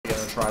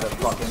try to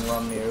fucking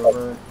run me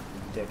over?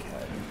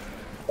 Dickhead.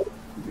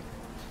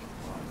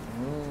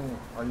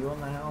 Are you in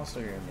the house or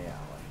you're in the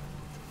alley?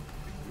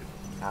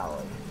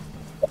 Alley.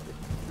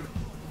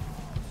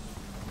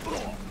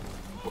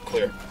 We're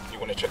clear. You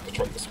want to check the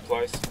truck for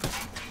supplies?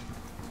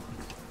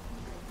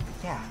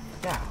 Yeah,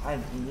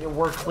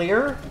 we're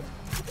clear?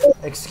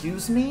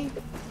 Excuse me?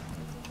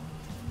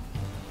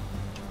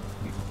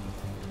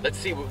 Let's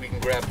see what we can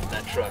grab from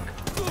that truck.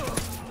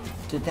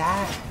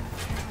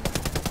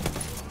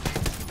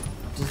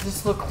 Does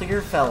this look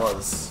clear,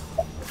 fellas?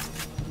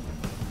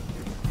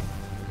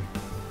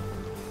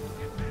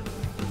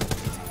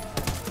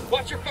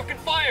 Watch your fucking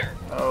fire!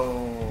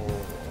 Oh.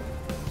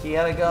 He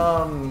had a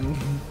gun.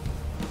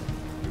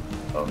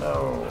 Oh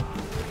no.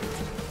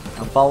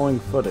 The following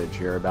footage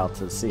you're about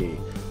to see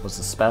was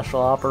a special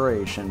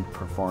operation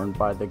performed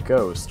by the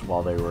Ghost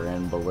while they were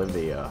in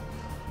Bolivia.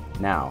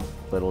 Now,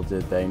 little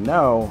did they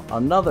know,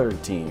 another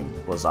team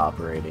was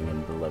operating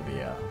in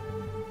Bolivia.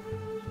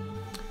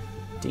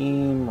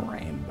 Team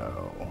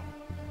Rainbow.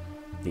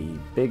 The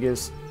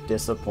biggest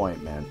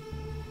disappointment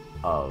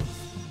of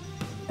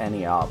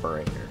any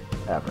operator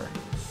ever,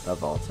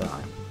 of all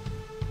time.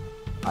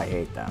 I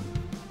hate them.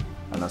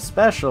 And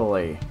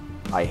especially,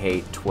 I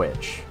hate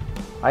Twitch.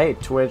 I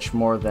hate Twitch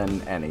more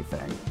than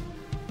anything.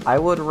 I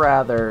would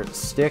rather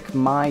stick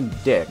my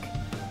dick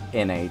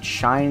in a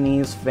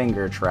Chinese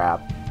finger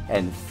trap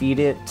and feed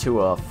it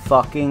to a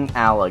fucking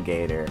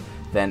alligator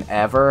than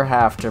ever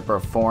have to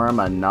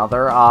perform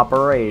another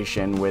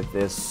operation with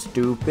this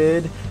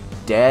stupid,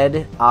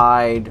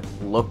 dead-eyed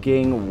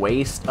looking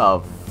waste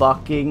of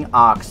fucking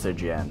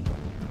oxygen.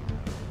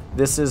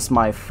 This is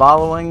my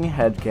following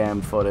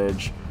headcam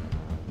footage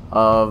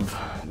of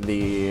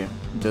the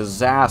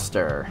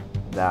disaster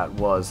that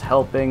was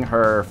helping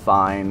her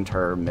find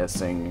her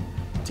missing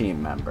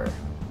team member.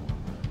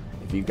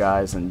 If you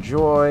guys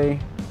enjoy,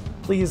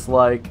 please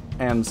like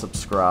and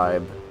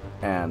subscribe,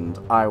 and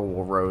I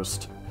will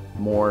roast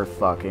more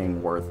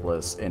fucking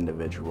worthless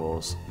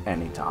individuals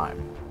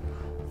anytime.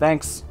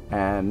 Thanks,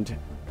 and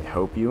I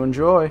hope you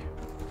enjoy.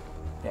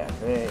 Yeah,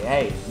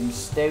 hey, you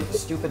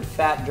stupid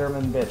fat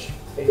German bitch.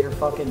 Get your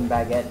fucking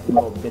baguette, you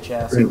little bitch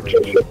ass over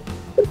here.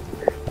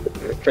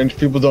 French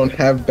people don't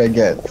have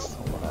baguettes.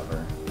 Oh,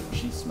 whatever.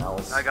 She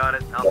smells. I got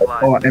it. I'll fly.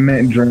 Oh, I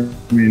meant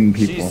German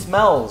people. She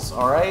smells,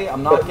 alright?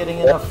 I'm not getting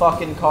in a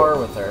fucking car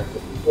with her.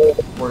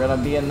 We're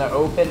gonna be in the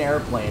open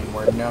airplane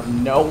where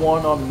no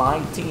one on my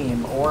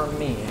team or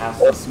me has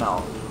to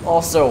smell.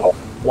 Also,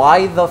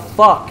 why the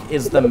fuck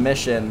is the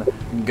mission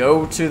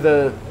go to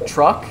the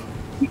truck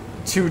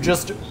to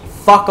just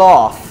fuck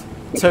off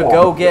to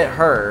go get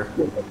her?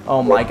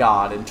 Oh my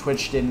god, and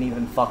Twitch didn't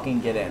even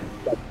fucking get in.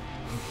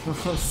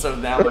 So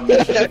now the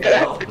mission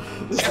failed.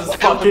 This is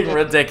fucking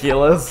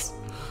ridiculous.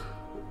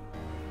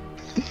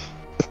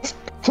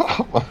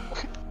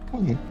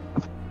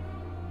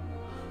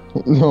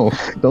 No,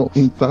 don't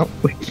stop.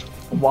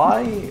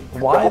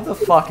 Why the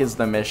fuck is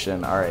the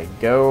mission? Alright,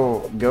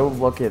 go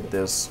look at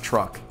this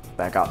truck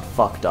that got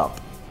fucked up,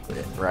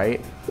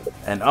 right?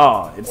 And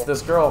oh, it's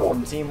this girl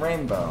from Team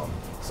Rainbow.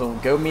 So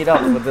go meet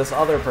up with this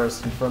other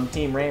person from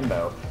Team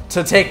Rainbow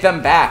to take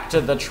them back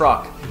to the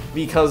truck.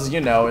 Because, you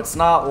know, it's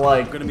not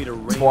like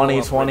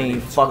 2020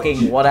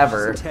 fucking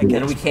whatever,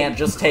 and we can't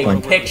just take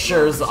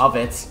pictures of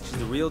it.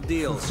 The real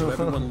deal, so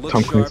everyone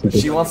looks sharp.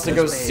 She wants to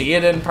go see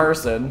it in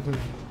person.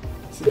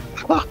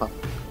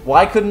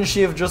 Why couldn't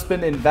she have just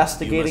been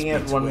investigating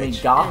it when we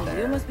got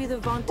there? You must be the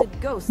vaunted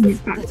ghost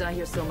that I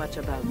hear so much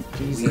about.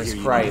 Jesus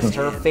Christ,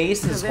 her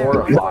face is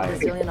horrifying.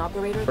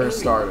 For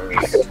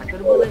starters.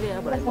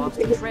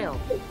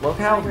 Look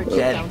how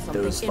dead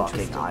those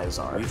fucking eyes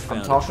are.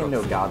 I'm talking to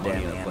a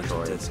goddamn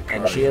android,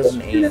 and she has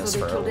an anus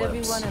for her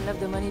lips.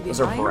 Those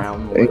are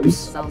brown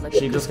lips.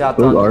 She just got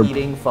done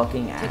eating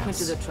fucking ass. Take me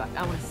to the truck.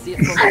 I want to see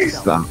it for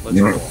myself. Let's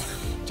roll.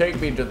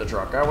 Take me to the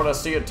truck. I want to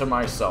see it to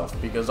myself,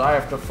 because I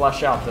have to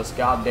flesh out this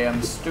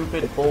goddamn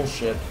stupid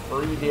bullshit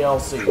free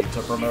DLC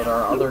to promote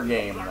our other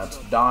game that's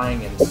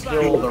dying and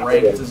still the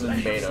ranked is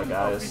in beta,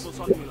 guys.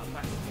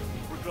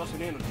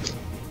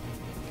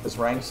 Is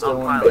ranked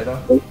still in beta?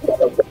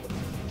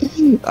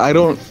 I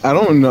don't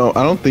know.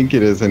 I don't think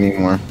it is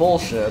anymore.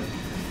 Bullshit.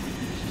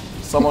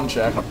 Someone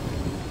check.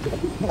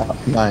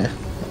 Nah.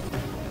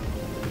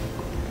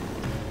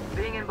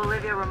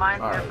 Bolivia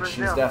reminds me of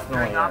Brazil she's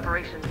definitely during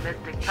Operation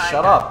Mystic Tiger.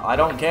 Shut up, I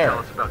don't care. Tell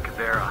us about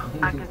Caveira.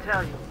 I can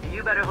tell you.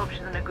 You better hope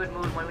she's in a good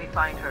mood when we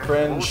find her.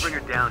 Cringe. What would bring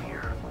her down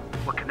here?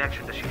 What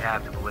connection does she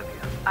have to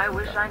Bolivia? I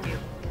wish I knew.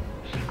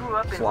 She grew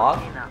up in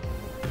Argentina.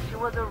 She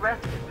was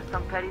arrested for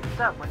some petty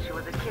stuff when she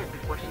was a kid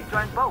before she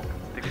joined BOPE.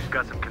 Think she's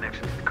got some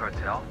connection to the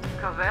cartel?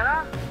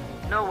 Caveira?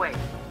 No way.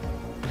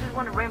 She's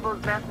one of Rainbow's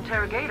best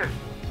interrogators.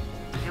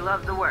 She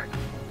loves the work.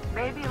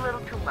 Maybe a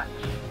little too much.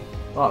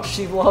 Oh,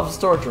 she loves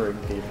torturing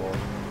people.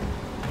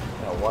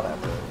 You know,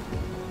 whatever.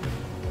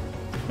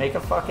 Make a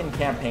fucking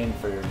campaign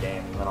for your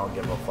game, and then I'll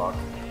give a fuck.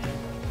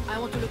 I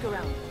want to look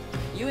around.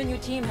 You and your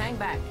team hang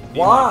back.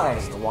 Why?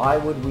 Why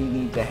would we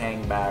need to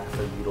hang back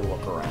for you to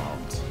look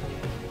around?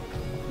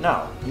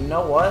 No. You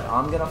know what?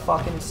 I'm gonna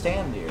fucking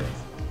stand here.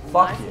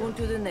 Fuck Knife you. wound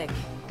to the neck.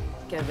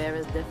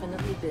 Caveira's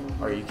definitely been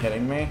here. Are you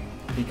kidding me?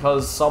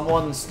 Because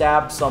someone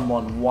stabbed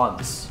someone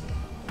once,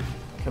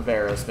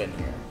 Caveira's been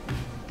here.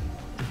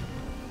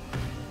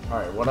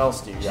 Alright, what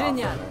else do you got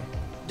Genial. for me?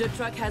 The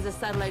truck has a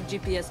satellite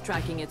GPS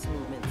tracking its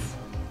movements.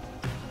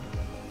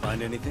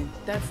 Find anything?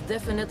 That's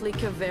definitely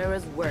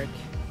Caveira's work.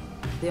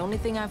 The only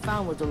thing I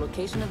found was the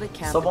location of the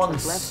camp. Someone the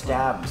truck left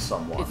stabbed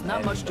someone. from. It's not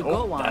and- much to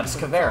oh, go on. that's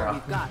but it's all Caveira.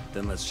 we've got.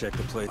 Then let's check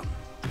the plate.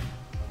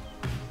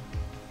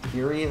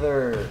 You're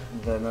either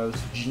the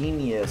most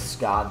genius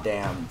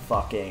goddamn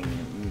fucking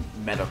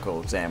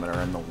medical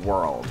examiner in the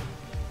world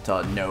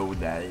to know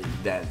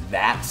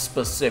that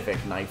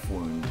specific knife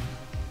wound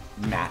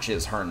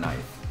matches her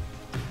knife,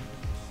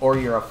 or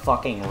you're a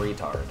fucking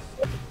retard.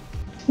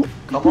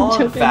 Come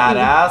on, fat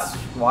ass.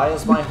 Why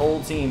is my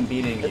whole team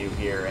beating you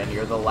here and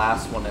you're the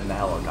last one in the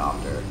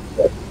helicopter?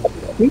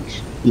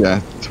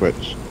 Yeah,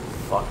 Twitch.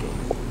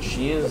 Fucking.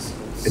 She is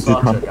It's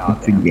such a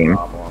a game. goddamn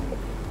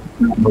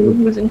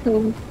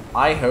problem.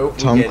 I hope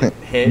we Tom get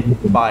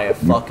hit by a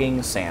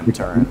fucking sand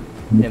turret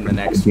in the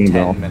next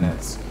 10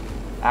 minutes.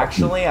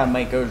 Actually, I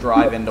might go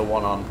drive into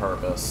one on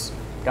purpose.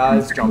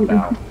 Guys, jump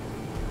out.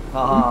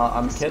 Haha,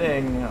 I'm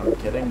kidding. I'm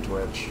kidding,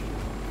 Twitch.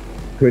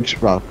 Twitch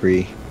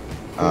Valkyrie.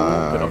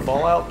 Gonna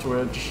fall out,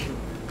 Twitch.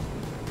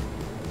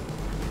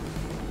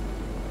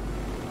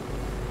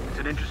 It's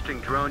an interesting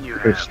drone you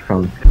Twitch have.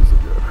 Trump.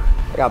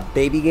 I got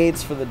baby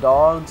gates for the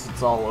dogs.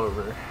 It's all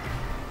over.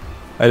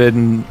 I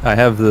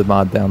have the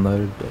mod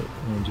downloaded, but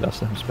me and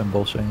Justin have been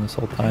bullshitting this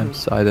whole time,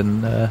 so I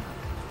didn't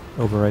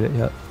overwrite it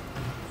yet.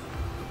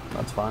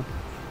 That's fine.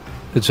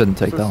 It shouldn't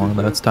take that long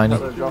though, it's tiny.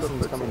 So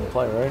Justin's coming to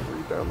play, right?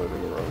 We're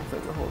downloading the wrong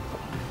thing the whole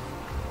time.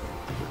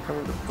 We're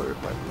coming to play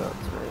with my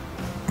nuts, right?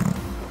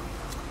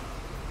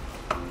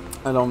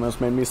 It almost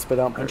made me spit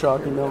out my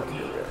chalky milk.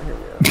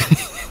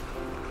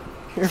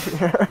 Here we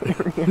are.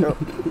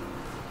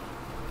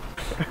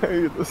 Are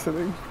you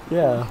listening?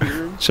 Yeah.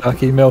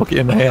 Chalky milk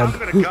in hand.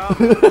 I'm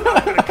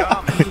gonna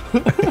come.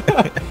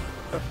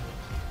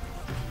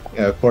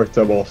 Yeah, of course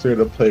I'm also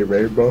gonna play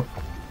Rainbow.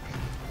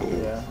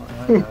 Yeah,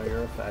 I know,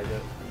 you're a faggot.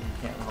 You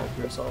can't help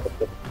yourself.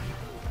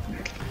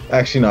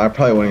 Actually, no, I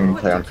probably wouldn't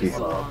even play on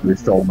PC. We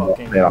still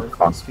Fucking play on worthless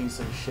console. piece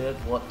of shit.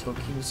 What took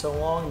you so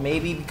long?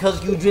 Maybe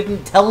because you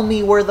didn't tell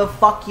me where the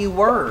fuck you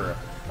were.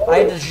 I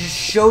had to just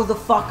show the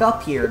fuck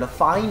up here to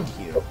find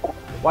you.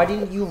 Why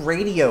didn't you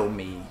radio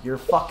me your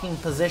fucking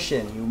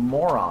position, you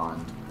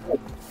moron?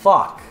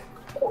 Fuck.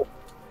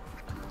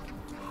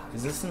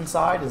 Is this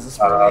inside? Is this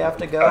where we have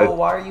to go?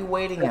 Why are you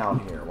waiting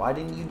out here? Why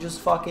didn't you just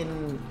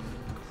fucking...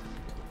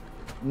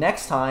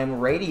 Next time,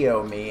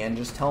 radio me and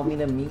just tell me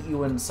to meet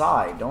you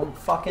inside. Don't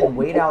fucking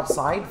wait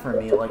outside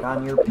for me like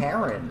I'm your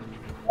parent.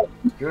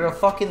 You're a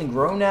fucking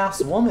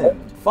grown-ass woman.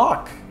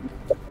 Fuck.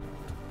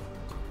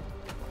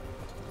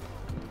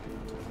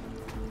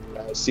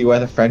 See why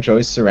the French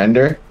always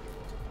surrender?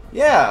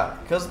 Yeah,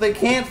 because they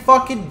can't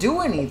fucking do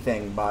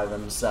anything by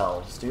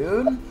themselves,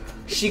 dude.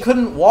 She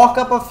couldn't walk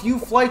up a few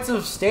flights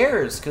of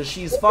stairs because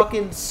she's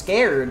fucking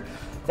scared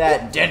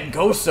that Dead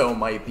Goso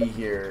might be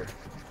here.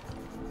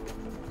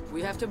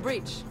 We have to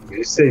breach.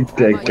 You say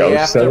dead We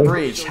have to ghost.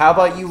 breach. How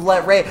about you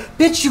let Ray...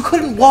 Bitch, you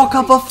couldn't walk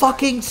up a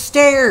fucking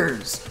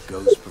stairs!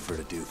 Ghosts prefer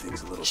to do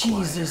things a little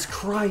Jesus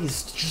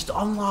Christ, just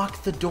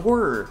unlock the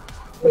door.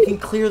 We can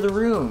clear the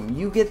room.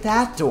 You get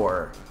that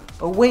door.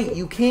 Oh wait,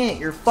 you can't.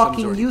 You're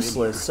fucking already been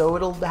useless, here. so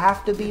it'll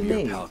have to be Your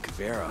me. pal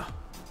Caveira.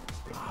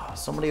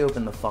 Somebody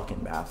open the fucking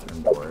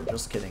bathroom door.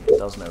 Just kidding, it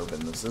doesn't open.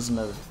 This is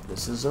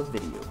a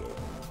video game.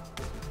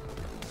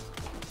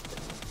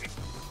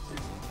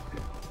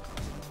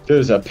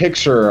 There's a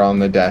picture on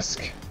the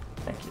desk.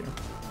 Thank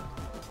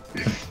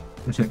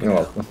you. You're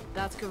welcome.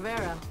 That's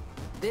Caveira.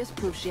 This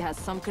proves she has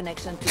some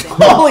connection to them.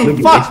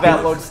 Holy fuck,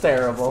 that looks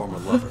terrible. Former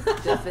lover.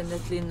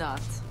 Definitely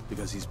not.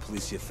 Because he's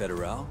Policia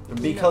Federal?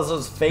 Because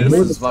his face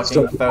is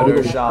fucking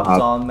photoshopped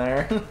on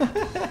there.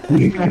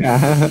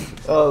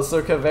 Oh,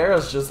 so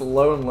Caveira's just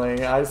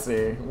lonely. I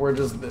see.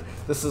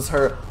 This is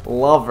her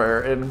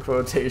lover in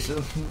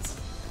quotations.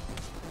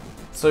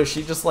 So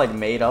she just like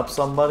made up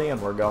somebody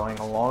and we're going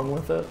along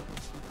with it?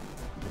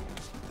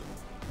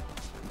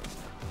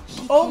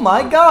 Oh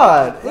my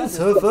god! It's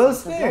her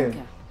first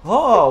name!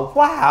 Oh,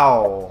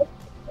 wow!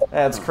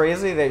 That's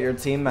crazy that your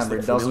team member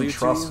that doesn't familiar to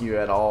trust you? you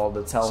at all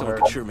to tell her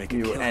Someone could sure make a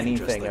you killing just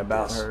anything like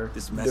about this. her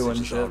This message doing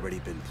has shit. already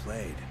been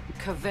played.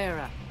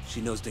 Caveira.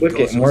 She knows the Look at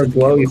Ghosts more are the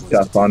glowy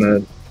chemical stuff on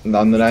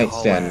the nightstand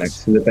Haul next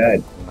ass. to the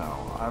bed.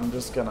 No, I'm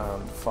just gonna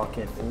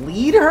fucking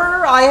lead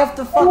her? I have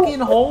to fucking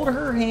hold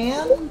her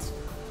hand?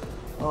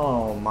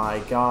 Oh my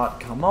god,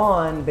 come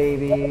on,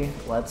 baby.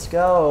 Let's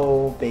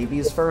go.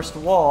 Baby's first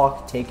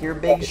walk. Take your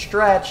big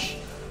stretch.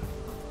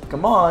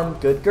 Come on,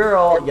 good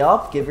girl.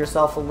 Yup, give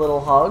yourself a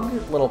little hug,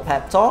 little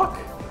pep talk.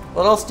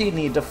 What else do you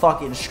need to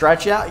fucking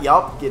stretch out?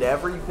 Yup, get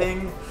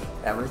everything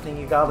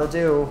you gotta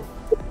do.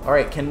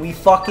 Alright, can we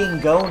fucking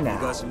go You now?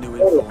 got some new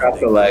info Got on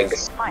the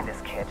legs. Find this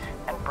kid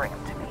and bring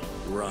him to me.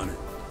 We're on it.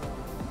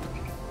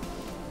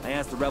 I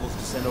asked the rebels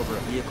to send over a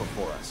vehicle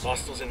for us.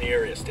 Hostiles in the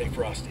area. Stay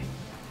frosty.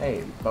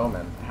 Hey,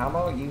 Bowman, how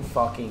about you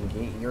fucking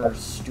get your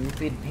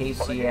stupid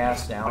pasty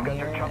ass down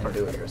here and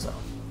do it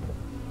yourself?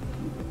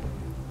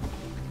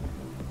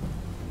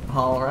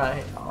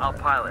 Alright. I'll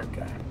pilot.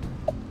 Okay.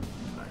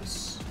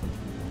 Nice.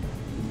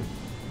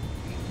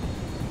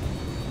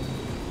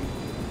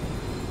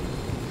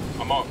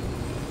 I'm on.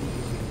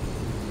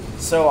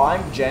 So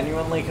I'm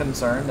genuinely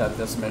concerned that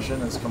this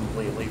mission is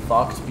completely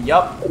fucked.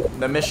 Yup,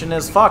 the mission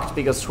is fucked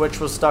because Twitch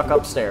was stuck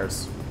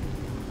upstairs.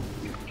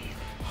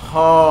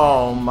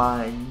 Oh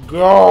my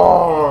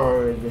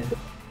god.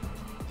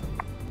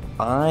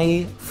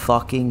 I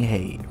fucking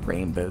hate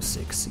Rainbow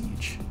Six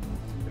Siege.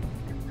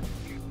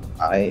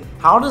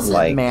 How does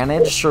it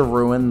manage to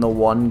ruin the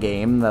one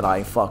game that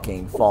I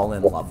fucking fall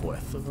in love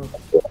with?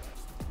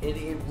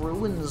 It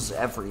ruins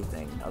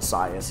everything,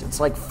 Asias. It's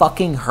like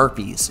fucking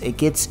herpes. It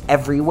gets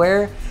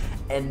everywhere,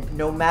 and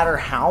no matter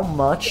how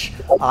much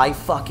I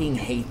fucking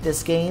hate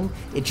this game,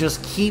 it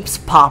just keeps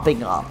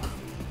popping up.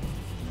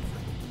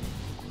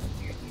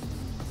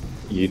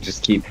 You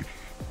just keep...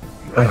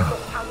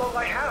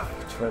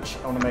 Twitch,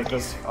 I want to make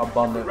this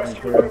abundantly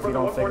clear. If you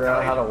don't figure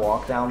out how to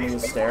walk down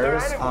these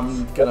stairs,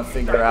 I'm gonna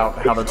figure out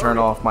how to turn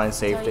off my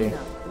safety.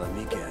 Let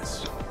me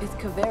guess. It's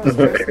Caveira's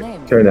first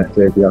name. Turn that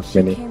safety off, She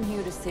Minnie. came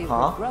here to save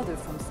her brother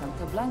from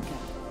Santa Blanca.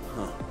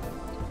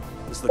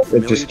 This look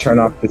familiar Just to turn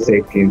you? off the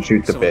safety and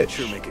shoot the Someone bitch.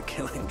 sure make a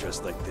killing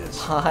dressed like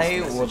this. I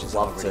This would message has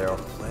love already to.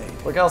 been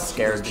played. Look how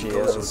scared she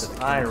Goes with is.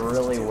 the I beginning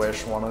really of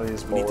wish one of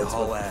these Meet the bullets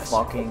whole would ass.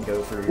 fucking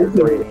go through your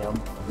cranium.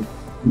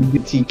 The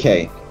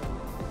TK.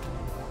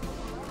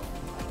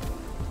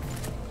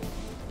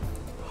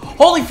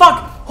 Holy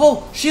fuck!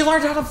 Oh, she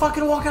learned how to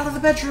fucking walk out of the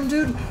bedroom,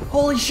 dude!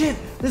 Holy shit!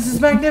 This is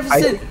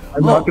magnificent!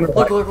 I'm not gonna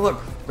look, look, look.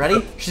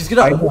 Ready? She's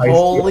gonna...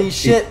 Holy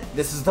shit!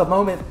 This is the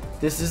moment.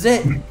 This is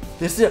it.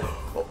 This is it.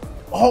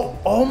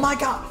 Oh my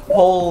god!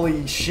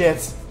 Holy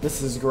shit!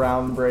 This is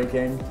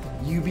groundbreaking.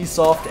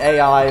 Ubisoft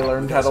AI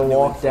learned how to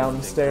walk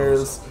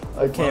downstairs.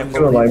 I can't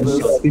believe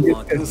this.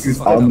 This is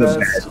the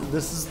best.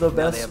 This is the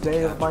best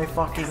day of my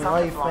fucking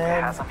life,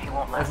 man.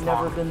 I've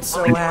never been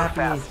so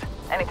happy.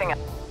 Anything else?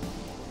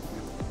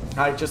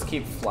 I just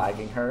keep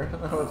flagging her.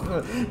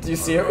 Do you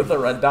see it with the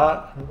red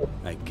dot?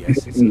 I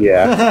guess it's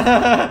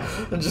Yeah.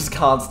 I'm just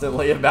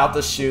constantly about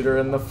to shoot her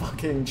in the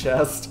fucking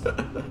chest.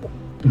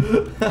 We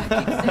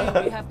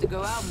have to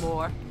go out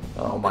more.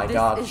 Oh my This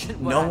god.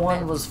 isn't what No I one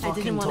meant. was I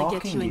fucking didn't wanna talking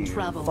get you in to you.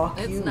 trouble. Fuck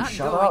It's you, not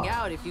shut going up.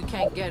 out if you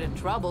can't get in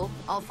trouble.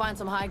 I'll find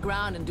some high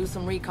ground and do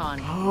some recon.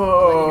 Let you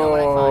know what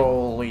I find.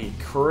 Holy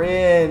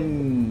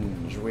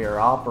cringe. We are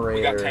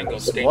operators. Tango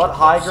stage What with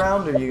high us.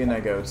 ground are you gonna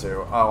go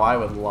to? Oh, I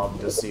would love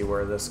to see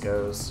where this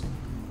goes.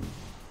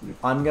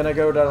 I'm gonna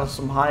go to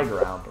some high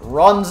ground.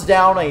 Runs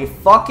down a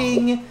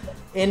fucking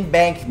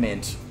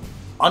embankment.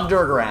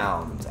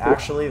 Underground.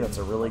 Actually, that's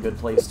a really good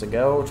place to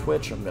go,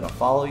 Twitch. I'm gonna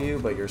follow you,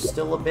 but you're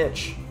still a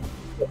bitch.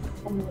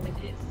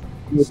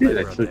 Stay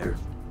right there.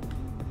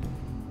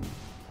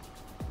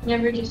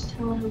 Never just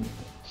tell him.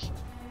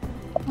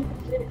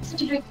 It's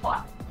such a big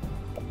plot.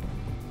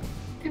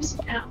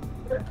 Just out.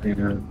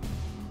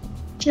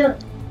 Chill.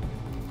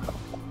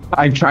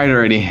 I've tried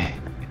already.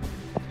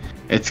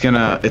 It's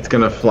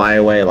gonna fly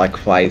away like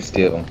flies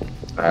do.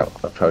 Alright,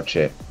 approach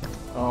it.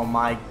 Oh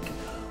my...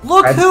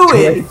 Look who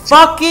it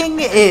fucking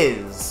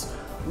is!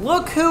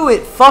 Look who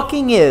it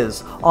fucking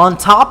is! On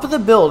top of the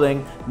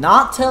building,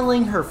 not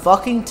telling her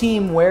fucking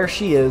team where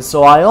she is,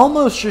 so I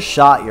almost just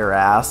shot your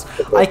ass.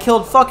 I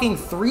killed fucking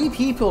 3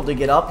 people to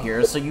get up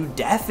here, so you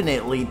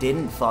definitely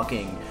didn't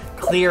fucking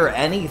clear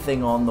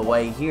anything on the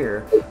way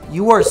here.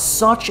 You are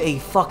such a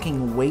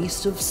fucking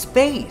waste of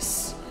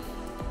space.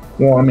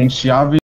 Well, I mean, she obviously